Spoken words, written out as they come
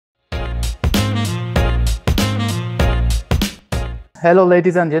Hello,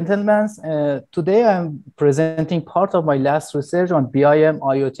 ladies and gentlemen. Today I'm presenting part of my last research on BIM,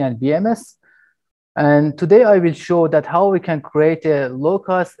 IoT, and BMS. And today I will show that how we can create a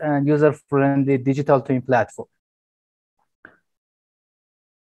low-cost and user-friendly digital twin platform.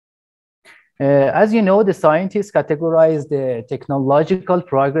 As you know, the scientists categorize the technological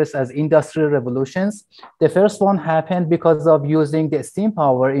progress as industrial revolutions. The first one happened because of using the steam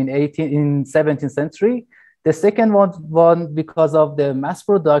power in 17th century. The second one because of the mass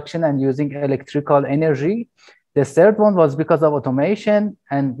production and using electrical energy. The third one was because of automation.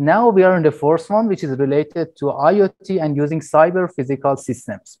 And now we are in the fourth one, which is related to IoT and using cyber physical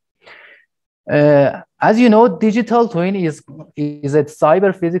systems. As you know, digital twin is a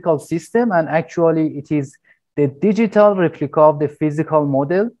cyber physical system, and actually it is the digital replica of the physical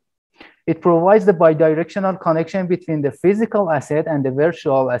model. It provides the bidirectional connection between the physical asset and the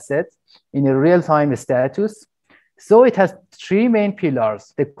virtual asset in a real-time status. So it has three main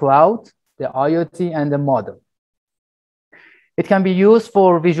pillars: the cloud, the IoT, and the model. It can be used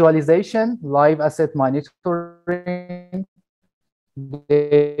for visualization, live asset monitoring,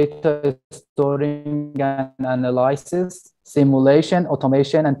 data storing and analysis, simulation,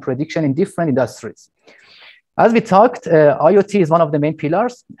 automation, and prediction in different industries. As we talked, IoT is one of the main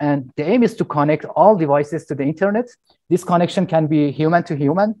pillars, and the aim is to connect all devices to the internet. This connection can be human to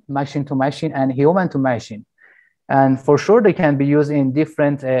human, machine to machine, and human to machine. And for sure, they can be used in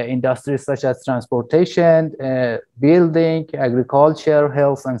different industries such as transportation, building, agriculture,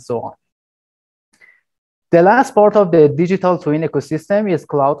 health, and so on. The last part of the digital twin ecosystem is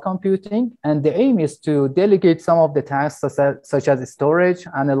cloud computing, and the aim is to delegate some of the tasks such as storage,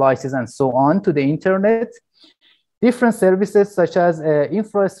 analysis, and so on to the internet. Different services such as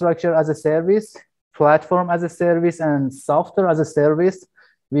infrastructure as a service, platform as a service, and software as a service,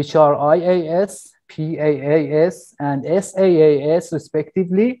 which are IaaS, PaaS, and SaaS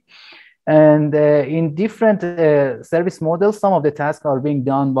respectively. And in different service models, some of the tasks are being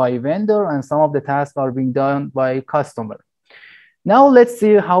done by vendor and some of the tasks are being done by customer. Now let's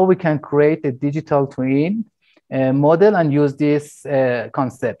see how we can create a digital twin model and use these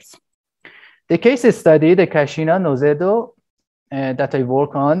concepts. The case study, the Cascina Nozedo that I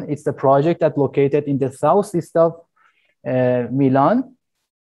work on, it's a project that's located in the southeast of Milan.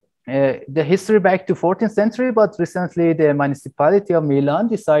 The history back to 14th century, but recently the municipality of Milan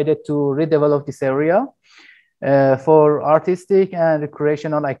decided to redevelop this area for artistic and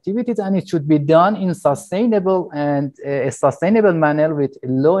recreational activities, and it should be done in sustainable and a sustainable manner with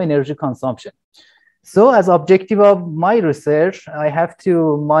low energy consumption. So as objective of my research, I have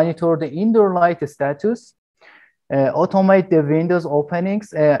to monitor the indoor light status, automate the windows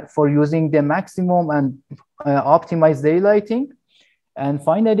openings for using the maximum and optimized daylighting. And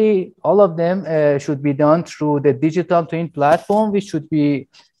finally, all of them should be done through the digital twin platform, which should be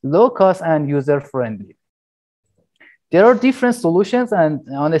low cost and user friendly. There are different solutions, and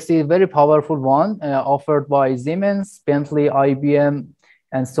honestly, a very powerful one offered by Siemens, Bentley, IBM,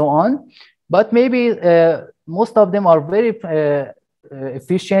 and so on. But maybe most of them are very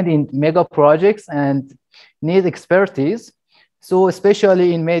efficient in mega projects and need expertise. So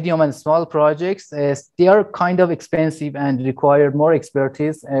especially in medium and small projects, they are kind of expensive and require more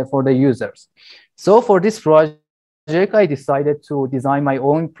expertise for the users. So for this project, I decided to design my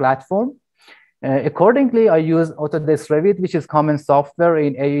own platform. Accordingly, I use Autodesk Revit, which is common software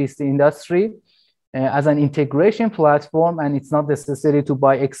in AEC industry, as an integration platform, and it's not necessary to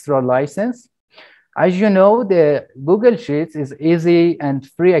buy extra license. As you know, the Google Sheets is easy and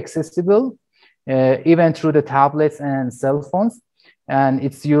free accessible, even through the tablets and cell phones, and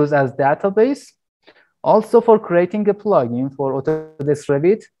it's used as database. Also for creating a plugin for Autodesk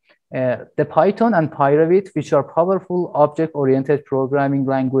Revit, the Python and PyRevit, which are powerful object-oriented programming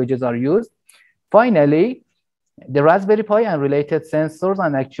languages, are used. Finally, the Raspberry Pi and related sensors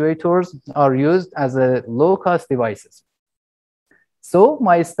and actuators are used as low-cost devices. So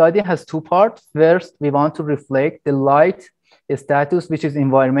my study has two parts. First, we want to reflect the light status, which is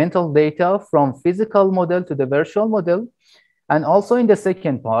environmental data from physical model to the virtual model. And also in the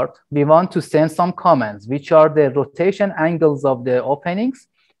second part, we want to send some comments, which are the rotation angles of the openings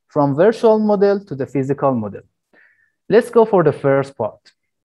from virtual model to the physical model. Let's go for the first part.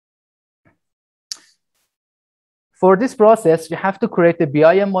 For this process, we have to create the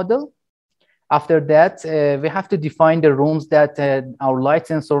BIM model. After that, we have to define the rooms that our light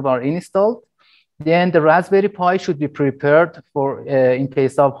sensors are installed. Then the Raspberry Pi should be prepared for in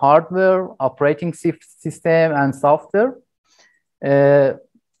case of hardware, operating system, and software.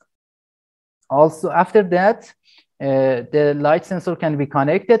 Also, after that, the light sensor can be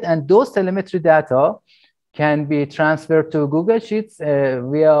connected, and those telemetry data can be transferred to Google Sheets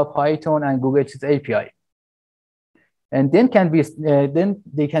via Python and Google Sheets API. And then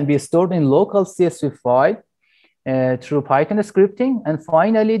they can be stored in local CSV file through Python scripting. And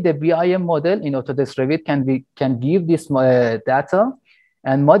finally, the BIM model in Autodesk Revit can give this data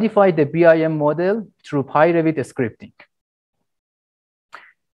and modify the BIM model through PyRevit scripting.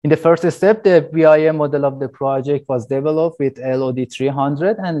 In the first step, the BIM model of the project was developed with LOD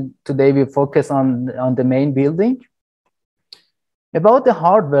 300, and today we focus on the main building. About the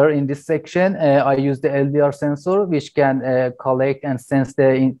hardware in this section, I use the LDR sensor, which can collect and sense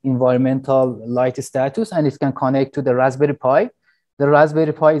the environmental light status, and it can connect to the Raspberry Pi. The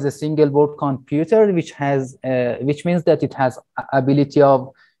Raspberry Pi is a single board computer, which means that it has ability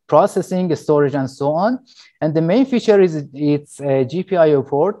of processing, storage, and so on. And the main feature is its GPIO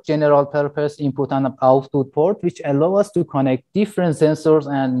port, general purpose input and output port, which allow us to connect different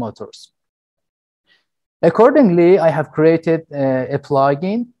sensors and motors. Accordingly, I have created a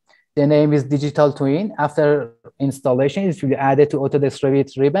plugin. The name is Digital Twin. After installation, it will be added to Autodesk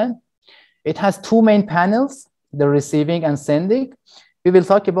Revit ribbon. It has two main panels, the receiving and sending. We will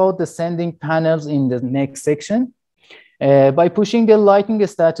talk about the sending panels in the next section. By pushing the lighting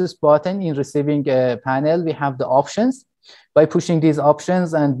status button in receiving panel, we have the options. By pushing these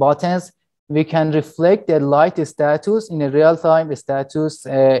options and buttons, we can reflect the light status in a real-time status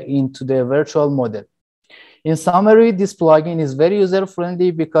into the virtual model. In summary, this plugin is very user-friendly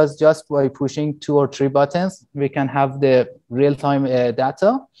because just by pushing 2 or 3 buttons, we can have the real-time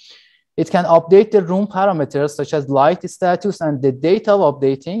data. It can update the room parameters such as light status and the date of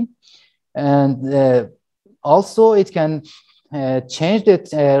updating. And also, it can change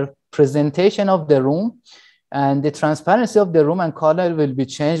the presentation of the room, and the transparency of the room and color will be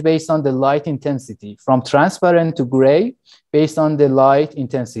changed based on the light intensity, from transparent to gray based on the light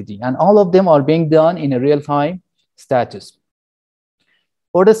intensity. And all of them are being done in a real-time status.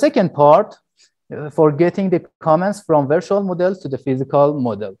 For the second part, for getting the comments from virtual model to the physical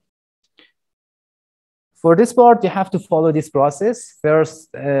model. For this part, you have to follow this process.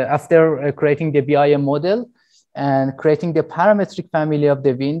 First, after creating the BIM model and creating the parametric family of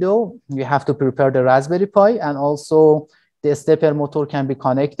the window, you have to prepare the Raspberry Pi, and also the stepper motor can be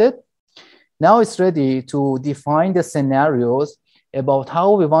connected. Now it's ready to define the scenarios about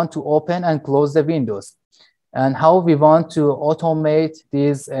how we want to open and close the windows and how we want to automate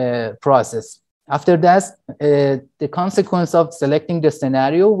this process. After that, the consequence of selecting the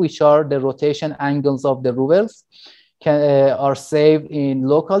scenario, which are the rotation angles of the ruvels, are saved in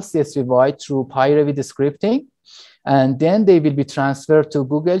local CSV file through PyRevit scripting. And then they will be transferred to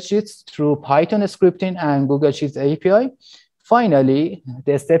Google Sheets through Python scripting and Google Sheets API. Finally,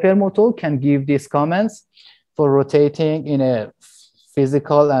 the stepper motor can give these comments for rotating in a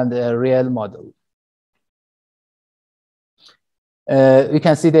physical and a real model. We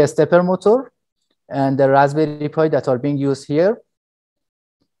can see the stepper motor and the Raspberry Pi that are being used here.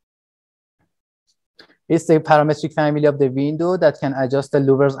 It's the parametric family of the window that can adjust the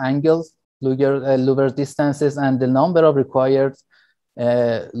louvers angles, louvers distances, and the number of required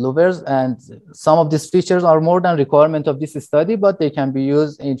louvers. And some of these features are more than requirement of this study, but they can be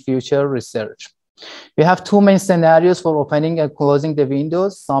used in future research. We have 2 main scenarios for opening and closing the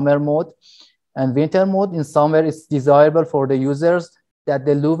windows, summer mode and winter mode. In summer, it's desirable for the users that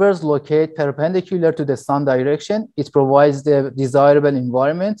the louvers locate perpendicular to the sun direction. It provides the desirable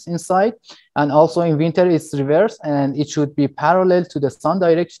environment inside. And also in winter, it's reverse, and it should be parallel to the sun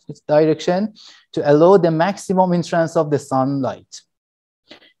direction to allow the maximum entrance of the sunlight.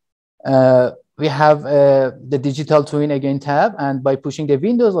 We have the Digital Twin again tab, and by pushing the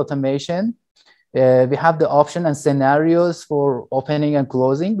Windows automation, we have the option and scenarios for opening and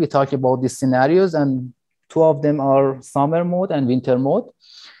closing. We talk about these scenarios, and 2 of them are summer mode and winter mode.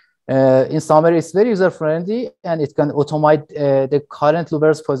 In summer, it's very user-friendly, and it can automate the current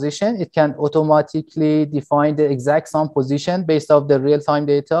louvers position. It can automatically define the exact sun position based off the real-time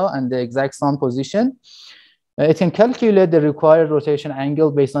data and the exact sun position. It can calculate the required rotation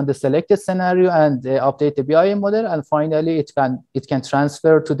angle based on the selected scenario and update the BIM model. And finally, it can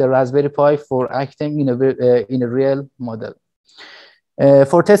transfer to the Raspberry Pi for acting in a real model.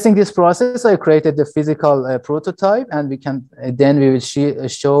 For testing this process, I created the physical prototype, and I will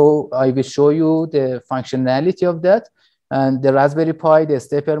show you the functionality of that. And the Raspberry Pi, the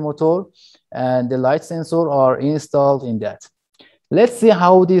stepper motor, and the light sensor are installed in that. Let's see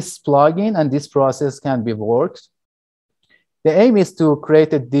how this plugin and this process can be worked. The aim is to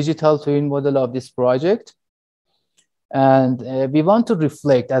create a digital twin model of this project. And we want to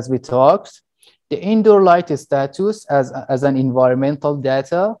reflect, as we talked, the indoor light status as an environmental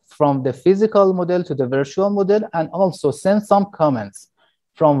data from the physical model to the virtual model, and also send some comments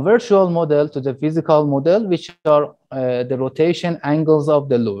from virtual model to the physical model, which are the rotation angles of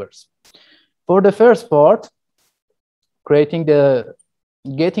the louvers. For the first part, getting the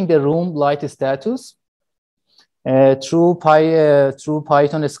room light status through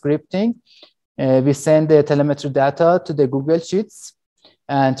Python scripting, we send the telemetry data to the Google Sheets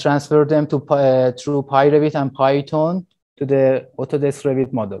and transfer them to through PyRevit and Python to the Autodesk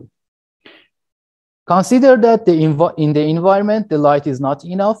Revit model. Consider that in the environment, the light is not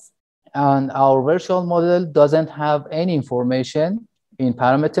enough, and our virtual model doesn't have any information in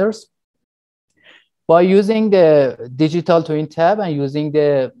parameters. By using the digital twin tab and using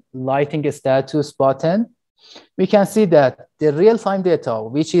the lighting status button, we can see that the real-time data,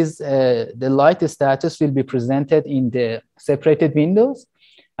 which is the light status, will be presented in the separated windows,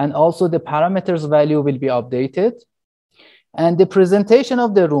 and also the parameters value will be updated. And the presentation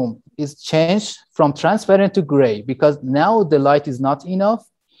of the room is changed from transparent to gray, because now the light is not enough,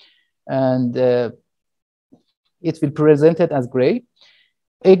 and it will be presented as gray.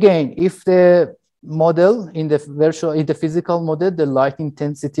 Again, if the model in the physical model, the light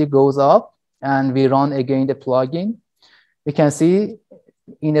intensity goes up, and we run again the plugin, we can see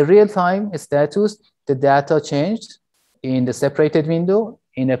in a real-time status, the data changed in the separated window,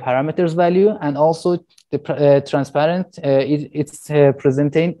 in a parameters value, and also the transparent, it's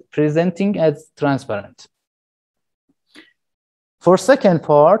presenting as transparent. For second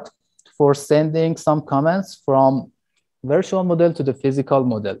part, for sending some comments from virtual model to the physical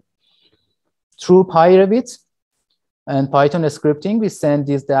model. Through PyRevit and Python scripting, we send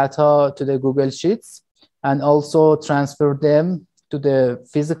this data to the Google Sheets and also transfer them to the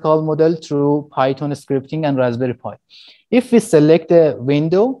physical model through Python scripting and Raspberry Pi. If we select the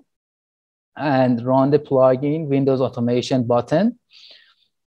window and run the plugin Windows Automation button,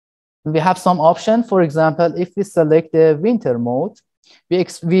 we have some option. For example, if we select the winter mode, we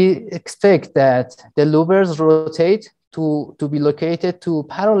expect that the louvers rotate to be located to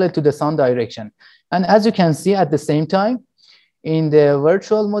parallel to the sun direction. And as you can see at the same time, in the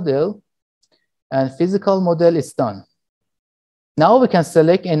virtual model and physical model is done. Now we can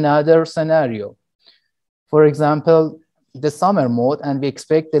select another scenario. For example, the summer mode, and we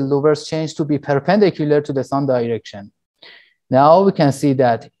expect the louvers change to be perpendicular to the sun direction. Now we can see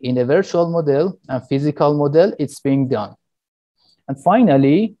that in the virtual model and physical model, it's being done. And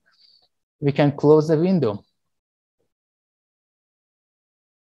finally, we can close the window.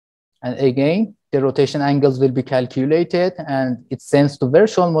 And again, the rotation angles will be calculated, and it sends to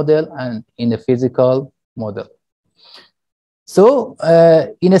virtual model and in the physical model. So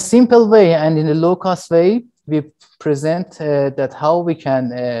in a simple way and in a low-cost way, we present that how we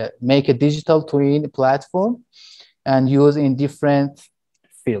can make a digital twin platform and use in different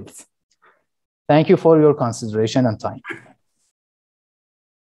fields. Thank you for your consideration and time.